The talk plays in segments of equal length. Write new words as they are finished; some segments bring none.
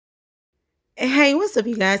Hey, what's up,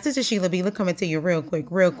 you guys? This is Sheila B. Coming to you real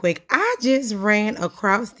quick. I just ran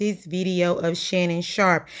across this video of Shannon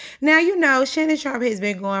Sharpe. Now, you know, Shannon Sharpe has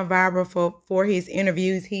been going viral for his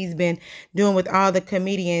interviews he's been doing with all the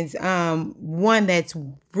comedians. One that's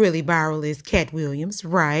really viral is Cat Williams,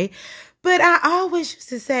 right? But I always used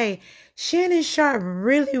to say, Shannon Sharpe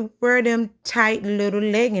really wear them tight little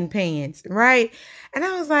legging pants, right? And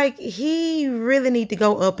I was like, he really need to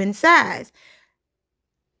go up in size.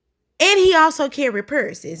 And he also carry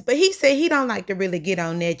purses. But he said he don't like to really get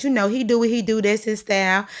on that. You know, he do what he do. That's his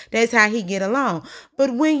style. That's how he get along.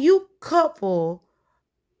 But when you couple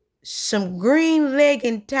some green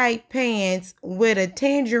legging tight pants with a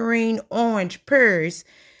tangerine orange purse,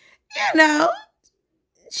 you know,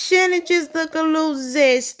 Shannon just look a little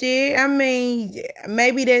zesty. I mean,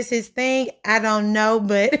 maybe that's his thing. I don't know.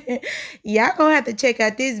 But y'all gonna have to check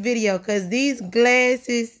out this video because these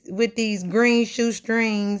glasses with these green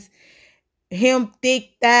shoestrings, him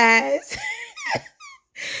thick thighs,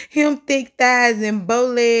 and bow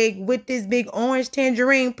leg with this big orange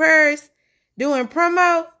tangerine purse doing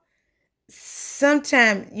promo.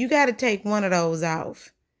 Sometimes you got to take one of those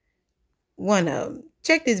off. One of them.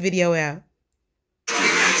 Check this video out.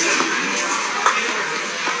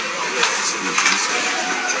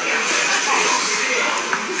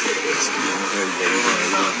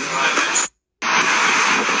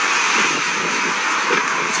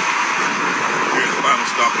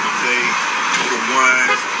 Stop of the day, the wine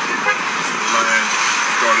line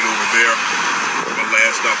started over there. My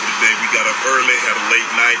last stop of the day, we got up early, had a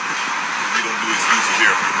late night. We don't do excuses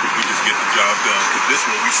here. We just get the job done. But this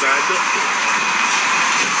one we signed up for.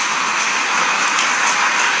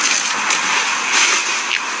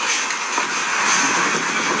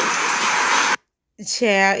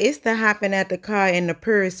 Child, it's the hopping out the car and the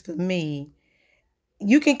purse for me.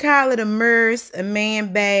 You can call it a Murse, a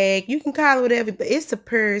man bag. You can call it whatever, but it's a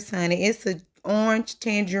purse, honey. It's an orange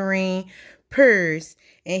tangerine purse.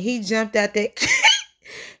 And he jumped out that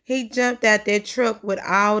he jumped out that truck with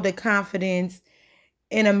all the confidence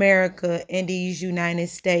in America, in these United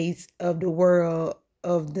States of the world,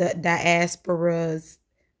 of the diasporas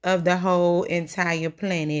of the whole entire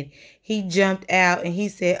planet. He jumped out and he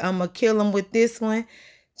said, I'm going to kill him with this one.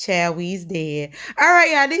 Child, we's dead. All right,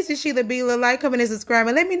 y'all. This is Sheila B. Like, comment, and subscribe.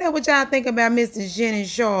 And let me know what y'all think about Mr. Shannon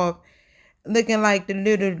Sharpe looking like the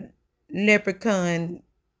little leprechaun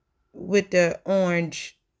with the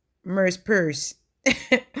orange Murse purse.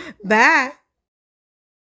 Bye.